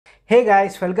Hey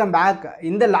guys, welcome back.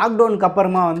 இந்த லாக்டவுனுக்கு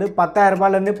அப்புறமா வந்து 10,000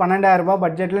 ரூபாயிலேருந்து 12,000 ரூபாய்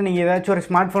பட்ஜெட்டில் நீங்கள் ஏதாச்சும் ஒரு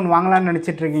ஸ்மார்ட் ஃபோன் வாங்கலாம்னு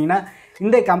நினச்சிட்டு இருக்கீங்கன்னா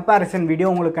இந்த கம்பேரிசன் வீடியோ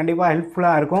உங்களுக்கு கண்டிப்பாக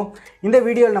ஹெல்ப்ஃபுல்லாக இருக்கும். இந்த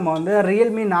வீடியோவில் நம்ம வந்து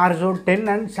Realme NARZO 10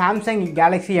 and Samsung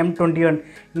Galaxy M21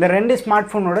 இந்த ரெண்டு ஸ்மார்ட்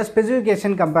ஃபோனோட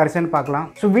ஸ்பெசிஃபிகேஷன் கம்பேரிசன் பார்க்கலாம்.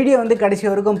 ஸோ வீடியோ வந்து கடைசி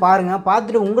வரைக்கும் பாருங்கள்.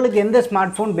 பார்த்துட்டு உங்களுக்கு எந்த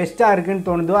ஸ்மார்ட் ஃபோன் பெஸ்ட்டாக இருக்குன்னு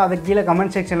தோணுதோ அதை கீழே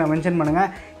கமெண்ட் செக்ஷனில் மென்ஷன் பண்ணுங்கள்.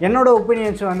 என்னோட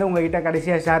ஒப்பீனியன்ஸ் வந்து உங்கள்கிட்ட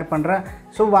கடைசியாக ஷேர் பண்ணுறேன்.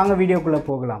 ஸோ வாங்க வீடியோக்குள்ளே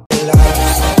போகலாம்.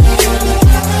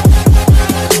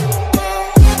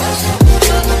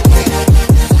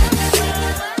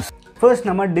 ஃபர்ஸ்ட்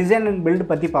நம்ம டிசைன் அண்ட் பில்டு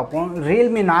பற்றி பார்ப்போம்.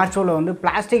 Realme NARZOவில் வந்து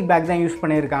பிளாஸ்டிக் பேக் தான் யூஸ்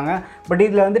பண்ணியிருக்காங்க. பட்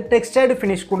இதில் வந்து டெக்ஸ்டைடு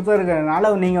ஃபினிஷ்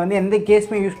கொடுத்துருக்கிறதுனால நீங்கள் வந்து எந்த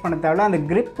கேஸுமே யூஸ் பண்ண தேவையில்ல. அந்த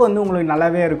கிரிப் வந்து உங்களுக்கு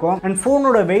நல்லாவே இருக்கும். அண்ட்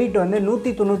ஃபோனோட வெயிட் வந்து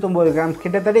 199 கிராம்ஸ்,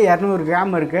 கிட்டத்தட்ட 200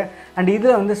 கிராம் இருக்குது. அண்ட்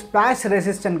இதில் வந்து ஸ்ப்ளாஷ்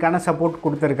ரெசிஸ்டன்ட்கான சப்போர்ட்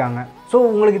கொடுத்துருக்காங்க. ஸோ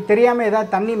உங்களுக்கு தெரியாமல்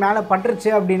ஏதாவது தண்ணி மேலே பட்டுருச்சு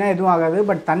அப்படின்னா எதுவும் ஆகாது.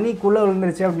 பட் தண்ணிக்குள்ளே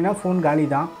விழுந்துருச்சு அப்படின்னா ஃபோன் காலி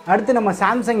தான். அடுத்து நம்ம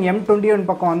Samsung M21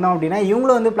 பக்கம் வந்தோம் அப்படின்னா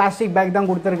இவங்களும் வந்து பிளாஸ்டிக் பேக்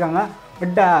தான் கொடுத்துருக்காங்க.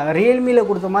 பட் ரியல்மியில்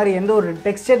கொடுத்த மாதிரி எந்த ஒரு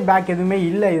டெக்ஸ்டட் பேக் எதுவுமே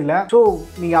இல்லை இதில். ஸோ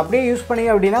நீங்கள் அப்படியே யூஸ்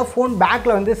பண்ணீங்க அப்படின்னா ஃபோன்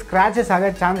பேக்கில் வந்து ஸ்க்ராச்சஸ் ஆக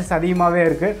சான்சஸ் அதிகமாகவே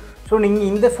இருக்குது. ஸோ நீங்கள்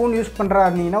இந்த ஃபோன் யூஸ் பண்ணுறா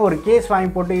இருந்தீங்கன்னா ஒரு கேஸ் வாங்கி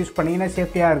போட்டு யூஸ் பண்ணிங்கன்னா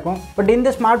சேஃப்டியாக இருக்கும். பட் இந்த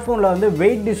ஸ்மார்ட் ஃபோனில் வந்து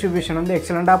வெயிட் டிஸ்ட்ரிபியூஷன் வந்து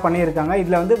எக்ஸலண்ட்டாக பண்ணியிருக்காங்க.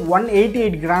 இதில் வந்து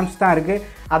 188 கிராம்ஸ் தான் இருக்குது.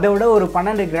 அதை விட ஒரு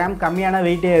 12 கிராம் கம்மியான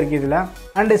வெயிட்டே இருக்குது இதில்.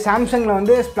 அண்டு சாம்சங்கில்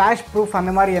வந்து ஸ்ப்ளாஷ் ப்ரூஃப்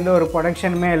அந்த மாதிரி எந்த ஒரு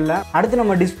ப்ரொடக்ஷனுமே இல்லை. அடுத்து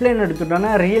நம்ம டிஸ்பிளேன்னு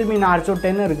எடுத்துட்டோன்னா Realme NARZO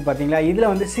 10 இருக்குது பார்த்தீங்களா,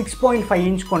 இதில் வந்து 6.5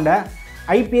 இன்ச் கொண்ட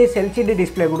IPS LCD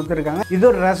டிஸ்பிளே கொடுத்துருக்காங்க.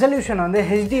 இதோட ரெசல்யூஷன் வந்து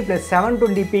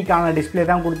HD+720pக்கான டிஸ்பிளே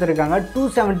தான் கொடுத்துருக்காங்க.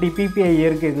 270 ppi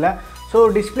இருக்குது இதில். ஸோ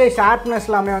டிஸ்பிளே ஷார்ப்னஸ்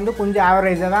எல்லாமே வந்து கொஞ்சம்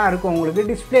ஆவரேஜாக தான் இருக்கும்.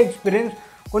 உங்களுக்கு டிஸ்பிளே எக்ஸ்பீரியன்ஸ்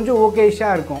கொஞ்சம்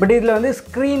ஓகேஷாக இருக்கும். பட் இதில் வந்து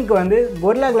ஸ்க்ரீனுக்கு வந்து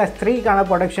Gorilla Glass 3க்கான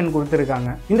ப்ரொடக்ஷன் கொடுத்துருக்காங்க.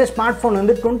 இந்த ஸ்மார்ட் ஃபோன்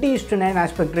வந்து 20:9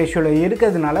 ஆஸ்பெக்ட் ரேஷியோவில்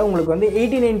இருக்கிறதுனால உங்களுக்கு வந்து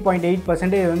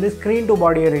 89.8% வந்து ஸ்க்ரீன் டு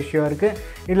பாடி ரேஷியோ இருக்குது.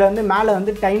 இதில் வந்து மேலே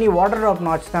வந்து டைனி வாட்டர் ட்ராப்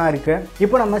நாட்ச் தான் இருக்குது.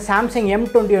 இப்போ நம்ம Samsung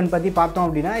M21 பற்றி பார்த்தோம்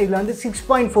அப்படின்னா இதில் வந்து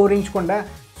 6.4 இன்ச் கொண்ட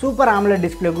சூப்பர் AMOLED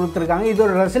டிஸ்பிளே கொடுத்துருக்காங்க.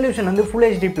 இதோட ரெசல்யூஷன் வந்து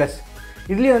Full HD+.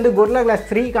 இதுலேயும் வந்து Gorilla Glass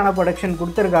 3க்கான ப்ரொடக்ஷன்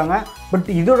கொடுத்துருக்காங்க. பட்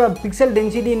இதோட பிக்சல்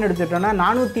டென்சிட்டின்னு எடுத்துட்டோன்னா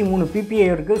 403 ppi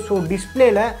இருக்குது. ஸோ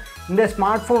டிஸ்பிளேல இந்த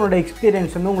ஸ்மார்ட் ஃபோனோட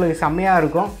எக்ஸ்பீரியன்ஸ் வந்து உங்களுக்கு செம்மையாக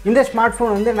இருக்கும். இந்த ஸ்மார்ட்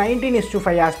ஃபோன் வந்து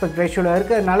 19:5 ஆஸ்பெக்ட் ரேஷியோவில்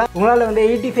இருக்கிறதுனால உங்களால் வந்து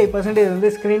 85%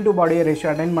 வந்து screen to body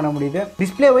ratio attain பண்ண முடியுது.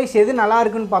 டிஸ்பிளே வைஸ் எது நல்லா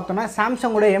இருக்குன்னு பார்த்தோன்னா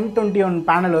சாம்சங்கோட M21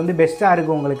 பேனல் வந்து பெஸ்ட்டாக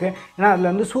இருக்குது உங்களுக்கு. ஏன்னா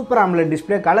அதில் வந்து சூப்பர் AMOLED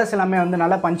டிஸ்பிளே, கலர்ஸ் எல்லாமே வந்து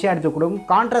நல்லா பஞ்சியாக எடுத்து கொடுக்கும்.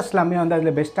 கான்ட்ராஸ்ட் எல்லாமே வந்து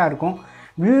அதில் பெஸ்ட்டாக இருக்கும்.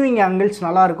 வியூவிங் ஆங்கிள்ஸ்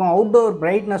நல்லாயிருக்கும். அவுட்டோர்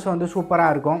பிரைட்னஸ் வந்து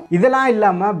சூப்பராக இருக்கும். இதெல்லாம்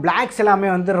இல்லாமல் பிளாக்ஸ் எல்லாமே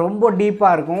வந்து ரொம்ப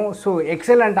டீப்பாக இருக்கும். So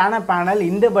எக்ஸலண்ட்டான panel.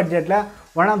 இந்த பட்ஜெட்டில்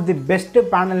ஒன் ஆஃப் தி பெஸ்ட்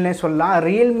பேனல்னே சொல்லலாம்.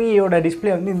 ரியல்மியோட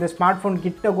டிஸ்பிளே வந்து இந்த ஸ்மார்ட் ஃபோன்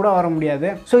கிட்ட கூட வர முடியாது.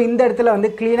 ஸோ இந்த இடத்துல வந்து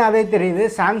க்ளீனாகவே தெரியுது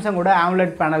சாம்சங்கோட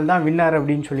AMOLED பேனல் தான் வின்னர்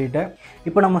அப்படின்னு சொல்லிட்டு.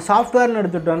 இப்போ நம்ம சாஃப்ட்வேர்னு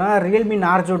எடுத்துட்டோம்னா Realme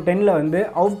NARZO 10 வந்து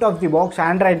out of the box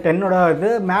Android 10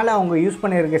 வந்து மேலே அவங்க யூஸ்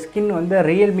பண்ணியிருக்க ஸ்கின் வந்து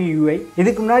Realme UI.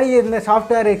 இதுக்கு முன்னாடி இந்த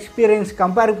சாஃப்ட்வேர் எக்ஸ்பீரியன்ஸ்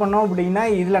கம்பேர் பண்ணோம் அப்படின்னா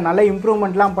இதில் நல்ல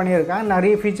இம்ப்ரூவ்மெண்ட்லாம் பண்ணியிருக்காங்க.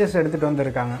 நிறைய ஃபீச்சர்ஸ் எடுத்துகிட்டு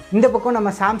வந்திருக்காங்க. இந்த பக்கம்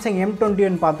நம்ம Samsung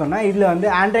M21 பார்த்தோம்னா இதில் வந்து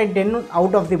Android 10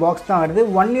 out of the box தான் வருது.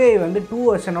 One UI வந்து 2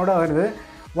 வெர்ஷனோட வருது.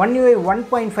 One UI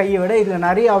 1.5 விட இதில்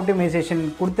நிறைய ஆப்டிமைசேஷன்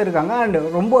கொடுத்துருக்காங்க. அண்ட்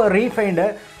ரொம்ப ரீஃபைண்டு,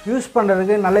 யூஸ்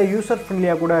பண்ணுறதுக்கு நல்ல யூசர்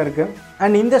ஃப்ரெண்ட்லியாக கூட இருக்குது.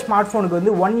 அண்ட் இந்த ஸ்மார்ட் ஃபோனுக்கு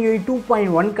வந்து One UI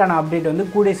 2.1க்கான அப்டேட் வந்து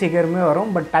கூடிய சீக்கிரமே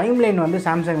வரும். பட் டைம் லைன் வந்து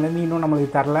சாம்சங்லேருந்து இன்னும்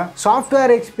நம்மளுக்கு தரல.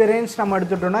 சாஃப்ட்வேர் எக்ஸ்பீரியன்ஸ் நம்ம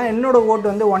எடுத்துட்டோம்னா என்னோட ஓட்டு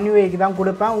வந்து One UIக்கு தான்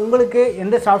கொடுப்பேன். உங்களுக்கு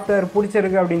எந்த சாஃப்ட்வேர்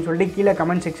பிடிச்சிருக்கு அப்படின்னு சொல்லிட்டு கீழே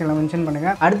கமெண்ட் செக்ஷனில் மென்ஷன்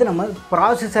பண்ணுங்கள். அடுத்து நம்ம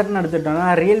ப்ராசஸர்னு எடுத்துட்டோம்னா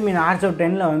Realme NARZO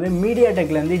 10 வந்து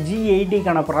MediaTekலேருந்து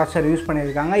G80க்கான ப்ராசஸர் யூஸ்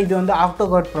பண்ணியிருக்காங்க. இது வந்து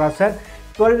ஆக்டோகோர் ப்ராசஸர்,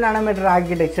 12 நானோமீட்டர்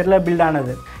ஆர்கிடெக்சரில்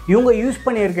பில்டானது. இவங்க யூஸ்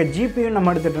பண்ணியிருக்க GPU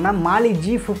நம்ம எடுத்துட்டோம்னா Mali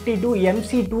G52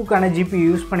 MC2க்கான GPU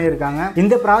யூஸ் பண்ணியிருக்காங்க.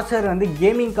 இந்த ப்ராசஸர் வந்து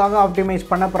கேமிங்காக ஆப்டிமைஸ்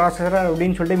பண்ண ப்ராசஸர்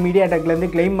அப்படின்னு சொல்லிட்டு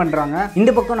MediaTekலேருந்து கிளைம் பண்ணுறாங்க.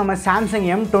 இந்த பக்கம் நம்ம Samsung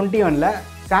M21ல்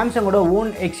சாம்சங்கோட own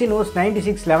Exynos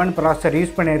 9611 processor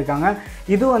use பண்ணியிருக்காங்க.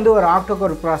 இது வந்து ஒரு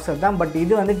ஆக்டோகோர் ப்ராசஸர் தான். பட்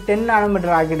இது வந்து 10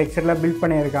 நானோமீட்டர் ஆர்கிடெக்சரில் பில்ட்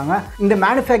பண்ணியிருக்காங்க. இந்த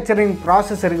மேனுஃபேக்சரிங்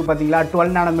ப்ராசஸ் இருக்குது பார்த்தீங்களா,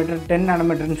 12 நானோமீட்டர் 10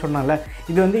 நானோமீட்டர்னு சொன்னால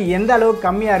இது வந்து எந்த அளவுக்கு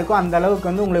கம்மியாக இருக்கோ அந்த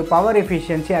அளவுக்கு வந்து உங்களுக்கு பவர்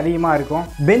எஃபிஷியன்சி அதிகமாக இருக்கும்.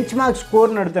 பெஞ்ச் மார்க்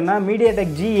ஸ்கோர்னு எடுத்தோம்னா MediaTek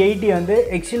G80 வந்து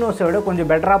எக்ஸினோஸை விட கொஞ்சம்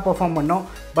பெட்டராக பெர்ஃபார்ம் பண்ணும்.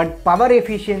 பட் பவர்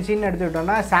எஃபிஷியன்சின்னு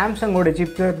எடுத்துக்கிட்டோம்னா சாம்சங்கோட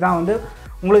சிப்செட் தான் வந்து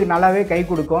உங்களுக்கு நல்லாவே கை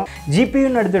கொடுக்கும்.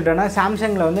 ஜிபியூன்னு எடுத்துட்டோன்னா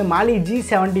சாம்சங்கில் வந்து Mali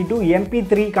G72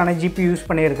 MP3க்கான GPU யூஸ்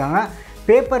பண்ணியிருக்காங்க.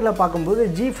 பேப்பரில் பார்க்கும்போது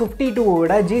G52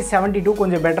 விட G72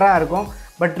 கொஞ்சம் பெட்டராக இருக்கும்.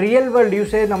 பட் ரியல் வேர்ல்டு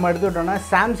யூசேஜ் நம்ம எடுத்துக்கிட்டோம்னா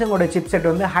சாம்சங்கோட சிப்செட்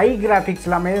வந்து ஹை கிராஃபிக்ஸ்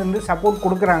எல்லாமே வந்து சப்போர்ட்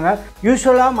கொடுக்குறாங்க.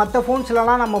 யூஸ்வலாக மற்ற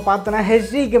ஃபோன்ஸ்லலாம் நம்ம பார்த்தோன்னா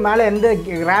ஹெச்டிக்கு மேலே எந்த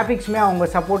கிராஃபிக்ஸுமே அவங்க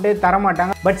சப்போர்ட்டே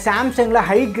தரமாட்டாங்க. பட் சாம்சங்கில்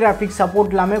ஹை கிராஃபிக்ஸ்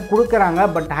சப்போர்ட் எல்லாமே கொடுக்குறாங்க.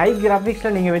 பட் ஹை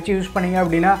கிராஃபிக்ஸில் நீங்கள் வச்சு யூஸ் பண்ணிங்க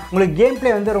அப்படின்னா உங்களுக்கு கேம்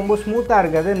பிளே வந்து ரொம்ப ஸ்மூத்தாக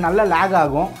இருக்காது, நல்ல லேக்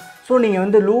ஆகும். ஸோ நீங்கள்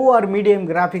வந்து லோ ஆர் மீடியம்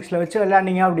கிராஃபிக்ஸில் வச்சு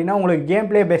விளையாண்டிங்க அப்படின்னா உங்களுக்கு கேம்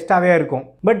பிளே பெஸ்ட்டாகவே இருக்கும்.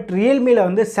 பட் ரியல்மியில்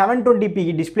வந்து 720p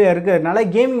டிஸ்பிளே இருக்கிறதுனால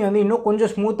கேமிங் வந்து இன்னும்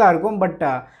கொஞ்சம் ஸ்மூத்தாக இருக்கும். பட்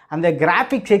அந்த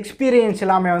கிராஃபிக்ஸ் எக்ஸ்பீரியன்ஸ்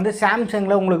எல்லாமே வந்து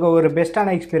சாம்சங்கில் உங்களுக்கு ஒரு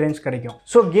பெஸ்ட்டான எக்ஸ்பீரியன்ஸ் கிடைக்கும்.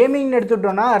 ஸோ கேமிங்னு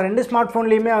எடுத்துட்டோன்னா 2 ஸ்மார்ட்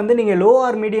ஃபோன்லேயுமே வந்து நீங்கள் லோ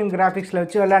ஆர் மீடியம் கிராஃபிக்ஸில்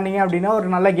வச்சு விளையாண்டிங்க அப்படின்னா ஒரு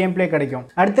நல்ல கேம் பிளே கிடைக்கும்.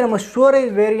 அடுத்து நம்ம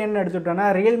ஸ்டோரேஜ் வேரியன்ட் எடுத்துட்டோன்னா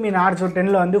Realme NARZO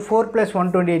 10 வந்து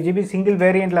 4+128GB சிங்கிள்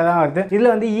வேரியண்ட்டில் தான் வருது.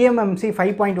 இதில் வந்து eMMC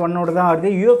 5.1 தான்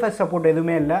வருது. UFS சப்போர்ட்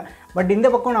எதுவுமே இல்லை. பட் இந்த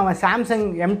பக்கம் நம்ம Samsung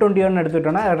M21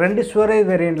 எடுத்துட்டோன்னா 2 ஸ்டோரேஜ்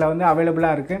வேரியண்ட்டில் வந்து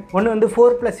அவைலபிளாக இருக்குது. ஒன்று வந்து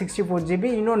 4+64GB,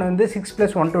 இன்னொன்று வந்து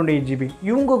 6+128GB.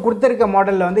 இவங்க கொடுத்துருக்க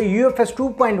மாடலில் வந்து UFS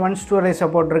 2.1 ஸ்டோரேஜ்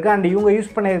சப்போர்ட் இருக்குது. அண்ட் இவங்க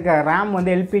யூஸ் பண்ணியிருக்க ரேம்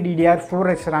வந்து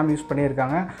LPDDR4X ரேம் யூஸ்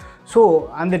பண்ணியிருக்காங்க. ஸோ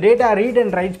அந்த data read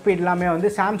and right speed எல்லாமே வந்து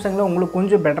சாம்சங்கில் உங்களுக்கு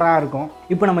கொஞ்சம் பெட்டராக இருக்கும்.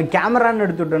 இப்போ நம்ம கேமரான்னு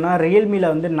எடுத்துட்டோன்னா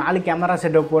ரியல்மியில் வந்து 4 கேமரா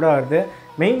செட்டப்போட வருது.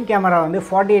 மெயின் கேமரா வந்து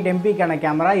 48MP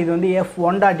கேமரா, இது வந்து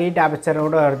f1.8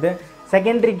 ஆபர்ச்சரோட வருது.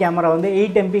 செகண்டரி கேமரா வந்து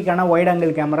 8MP வைட்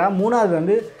ஆங்கிள் கேமரா, மூணாவது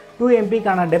வந்து 2MP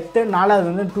டெப்த்து, நாலாவது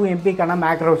வந்து 2MP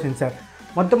மேக்ரோ சென்சார்.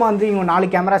 மொத்தமாக வந்து இவங்க 4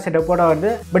 கேமரா செட்டப்போட வருது.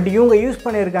 பட் இவங்க யூஸ்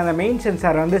பண்ணியிருக்க அந்த மெயின்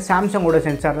சென்சார் வந்து சாம்சங்கோட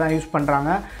சென்சார் தான் யூஸ் பண்ணுறாங்க.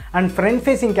 அண்ட் ஃப்ரண்ட்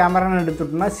ஃபேஸிங் கேமரான்னு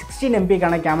எடுத்துட்டோம்னா 16MP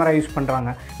கேமரா யூஸ் பண்ணுறாங்க.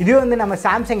 இது வந்து நம்ம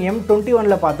சாம்சங்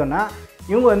M21 பார்த்தோன்னா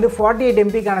இவங்க வந்து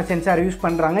 48MP சென்சார் யூஸ்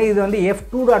பண்ணுறாங்க. இது வந்து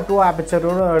f2.2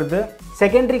 ஆபர்ச்சரோடு வருது.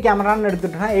 செகண்டரி கேமரான்னு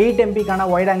எடுத்துட்டோம்னா 8MP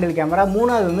வைட் ஆங்கிள் கேமரா,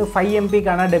 மூணாவது வந்து 5MP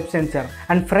depth sensor.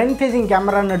 And front facing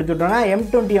கேமரான்னு எடுத்துட்டோம்னா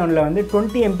M21 வந்து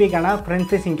 20MP ஃப்ரண்ட்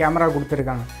ஃபேஸிங் கேமரா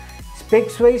கொடுத்துருக்காங்க.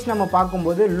 ஸ்பெக்ஸ் வைஸ் நம்ம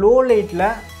பார்க்கும்போது லோ லைட்டில்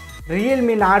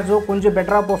Realme NARZO கொஞ்சம்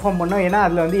பெட்டராக பெர்ஃபார்ம் பண்ணோம். ஏன்னா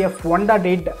அதில் வந்து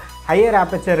f1.8 ஹையர்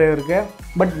ஆப்பர்ச்சர் இருக்குது.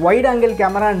 But wide angle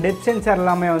camera and depth sensor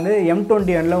எல்லாமே வந்து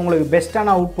M21 உங்களுக்கு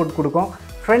பெஸ்ட்டான அவுட்புட் கொடுக்கும்.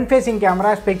 Front facing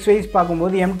camera specs wise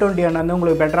பார்க்கும்போது M21 வந்து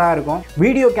உங்களுக்கு பெட்டராக இருக்கும்.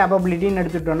 வீடியோ கேப்பபிலிட்டின்னு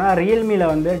எடுத்துட்டோன்னா ரியல்மியில்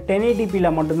வந்து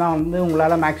 1080pயில் மட்டும்தான் வந்து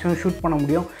உங்களால் மேக்ஸிமம் ஷூட் பண்ண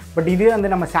முடியும். பட் இதுவே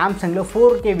வந்து நம்ம சாம்சங்கில்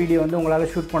 4K வீடியோ வந்து உங்களால்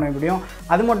ஷூட் பண்ண முடியும்.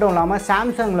 அது மட்டும் இல்லாமல்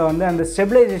சாம்சங்கில் வந்து அந்த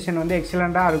ஸ்டெபிலைசேஷன் வந்து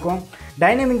எக்ஸலண்ட்டாக இருக்கும்.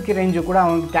 டைனமிக் ரேஞ்சு கூட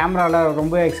அவங்க கேமராவில்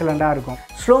ரொம்ப எக்ஸலண்ட்டாக இருக்கும்.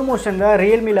 ஸ்லோ மோஷனில்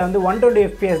ரியல்மியில் வந்து 120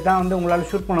 FPS தான் வந்து உங்களால்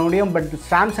ஷூட் பண்ண முடியும். பட்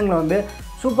சாம்சங்கில் வந்து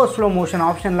சூப்பர் ஸ்லோ மோஷன்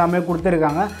ஆப்ஷன் எல்லாமே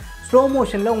கொடுத்துருக்காங்க. ஸ்லோ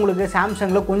மோஷனில் உங்களுக்கு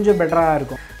சாம்சங்கில் கொஞ்சம் பெட்டராக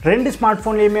இருக்கும். 2 ஸ்மார்ட்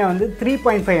ஃபோன்லேயுமே வந்து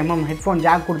 3.5mm ஹெட்ஃபோன்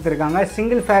ஜாக் கொடுத்துருக்காங்க.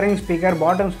 Single fairing speaker,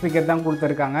 bottom speaker தான்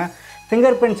கொடுத்துருக்காங்க.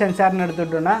 ஃபிங்கர் பிரிண்ட் சென்சார்னு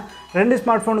எடுத்துட்டோன்னா 2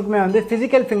 ஸ்மார்ட் ஃபோனுக்குமே வந்து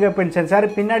ஃபிசிக்கல் ஃபிங்கர் பிரிண்ட் சென்சார்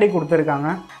பின்னாடி கொடுத்துருக்காங்க.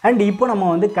 அண்ட் இப்போ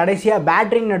நம்ம வந்து கடைசியாக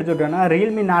பேட்டரின்னு எடுத்துட்டோன்னா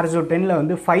Realme NARZO 10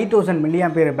 வந்து 5000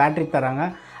 mAh பேட்டரி தராங்க.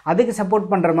 அதுக்கு சப்போர்ட்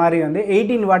பண்ணுற மாதிரி வந்து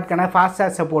 18 வாட்க்கான ஃபாஸ்ட்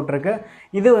சார்ஜ் சப்போர்ட் இருக்குது.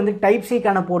 இது வந்து டைப்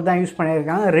சிக்கான போர்ட் தான் யூஸ்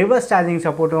பண்ணியிருக்காங்க. ரிவர்ஸ் சார்ஜிங்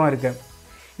சப்போர்ட்டும் இருக்குது.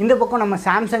 இந்த பக்கம் நம்ம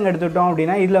சாம்சங் எடுத்துட்டோம்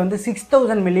அப்படின்னா இதில் வந்து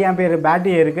 6000 mAh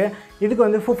பேட்டரி இருக்குது. இதுக்கு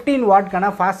வந்து 15 வாட்க்கான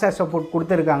ஃபாஸ்ட் சார்ஜ் சப்போர்ட்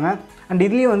கொடுத்துருக்காங்க. அண்ட்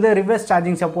இதுலேயும் வந்து ரிவர்ஸ்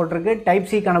சார்ஜிங் சப்போர்ட் இருக்குது. டைப்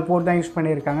சிக்கான போர்ட் தான் யூஸ்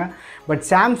பண்ணியிருக்காங்க. பட்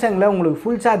சாம்சங்கில் உங்களுக்கு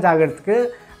ஃபுல் சார்ஜ் ஆகிறதுக்கு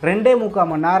 2.25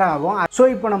 மணி நேரம் ஆகும். ஸோ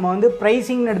இப்போ நம்ம வந்து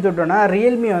ப்ரைஸிங்னு எடுத்துட்டோம்னா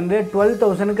ரியல்மி வந்து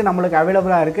 12,000க்கு நம்மளுக்கு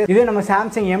அவைலபிளாக இருக்குது. இதே நம்ம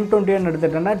சாம்சங் M21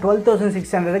 எடுத்துட்டோம்னா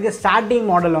 12,600க்கு ஸ்டார்டிங்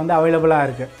மாடல் வந்து அவைலபிளாக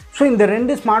இருக்குது. ஸோ இந்த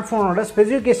 2 ஸ்மார்ட் ஃபோனோட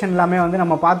ஸ்பெசிஃபிகேஷன் எல்லாமே வந்து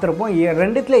நம்ம பார்த்துருப்போம்.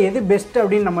 ரெண்டுத்தில் எது பெஸ்ட்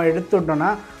அப்படின்னு நம்ம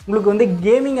எடுத்துட்டோம்னா உங்களுக்கு வந்து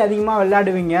கேமிங் அதிகமாக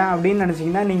விளையாடுவீங்க அப்படின்னு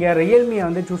நினச்சிங்கன்னா நீங்கள் ரியல்மியை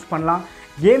வந்து சூஸ் பண்ணலாம்.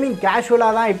 கேமிங்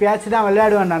கேஷுவலாக தான் எப்பயாச்சும் தான்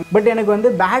விளையாடுவேன் நான். பட் எனக்கு வந்து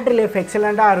பேட்டரி லைஃப்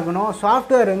எக்ஸலண்ட்டாக இருக்கணும்,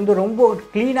 சாஃப்ட்வேர் வந்து ரொம்ப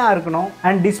க்ளீனாக இருக்கணும்,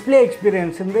 அண்ட் டிஸ்பிளே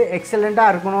எக்ஸ்பீரியன்ஸ் வந்து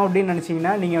எக்ஸலண்ட்டாக இருக்கணும் அப்படின்னு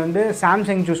நினச்சிங்கன்னா நீங்கள் வந்து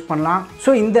சாம்சங் சூஸ் பண்ணலாம்.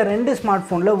 ஸோ இந்த 2 ஸ்மார்ட்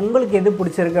ஃபோனில் உங்களுக்கு எது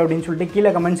பிடிச்சிருக்கு அப்படின்னு சொல்லிட்டு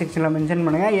கீழே கமெண்ட் செக்ஷனில் மென்ஷன்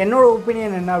பண்ணுங்கள். என்னோட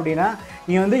ஒப்பீனியன் என்ன அப்படின்னா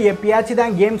நீங்கள் வந்து எப்பயாச்சும்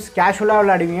தான் கேம்ஸ் கேஷுவலாக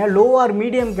விளையாடுவீங்க, லோ ஆர்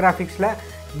மீடியம் கிராஃபிக்ஸில்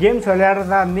கேம்ஸ்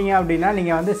விளையாடுறதா இருந்தீங்க அப்படின்னா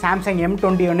நீங்கள் வந்து சாம்சங்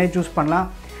M21 சூஸ் பண்ணலாம்.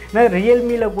 ஏன்னா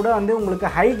ரியல்மியில் கூட வந்து உங்களுக்கு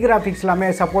ஹை கிராஃபிக்ஸ் எல்லாமே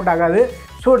சப்போர்ட் ஆகாது.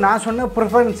 ஸோ நான் சொன்ன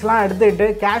ப்ரிஃபரன்ஸ்லாம் எடுத்துக்கிட்டு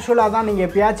கேஷுவலாக தான் நீங்கள்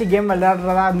எப்பயாச்சும் கேம்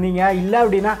விளையாடுறதா இருந்தீங்க, இல்லை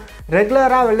அப்படின்னா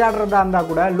ரெகுலராக விளையாடுறதா இருந்தால்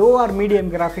கூட low R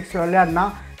medium கிராஃபிக்ஸில் விளையாடினா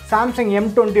Samsung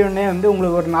M21 வந்து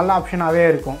உங்களுக்கு ஒரு நல்ல ஆப்ஷனாகவே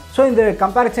இருக்கும். ஸோ இந்த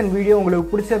கம்பேரிசன் வீடியோ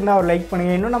உங்களுக்கு பிடிச்சிருந்தா ஒரு லைக்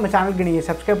பண்ணுங்கள். இன்னும் நம்ம சேனலுக்கு நீங்கள்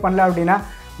சப்ஸ்கிரைப் பண்ணல அப்படின்னா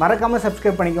மறக்காமல்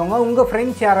சப்ஸ்கிரைப் பண்ணிக்கோங்க. உங்கள்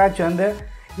ஃப்ரெண்ட்ஸ் யாராச்சும் வந்து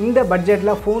இந்த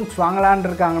பட்ஜெட்டில் ஃபோன்ஸ் வாங்கலான்னு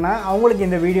இருக்காங்கன்னா அவங்களுக்கு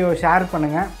இந்த வீடியோவை ஷேர்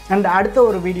பண்ணுங்கள். அண்ட் அடுத்த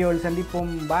ஒரு வீடியோவில்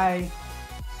சந்திப்போம். பாய்.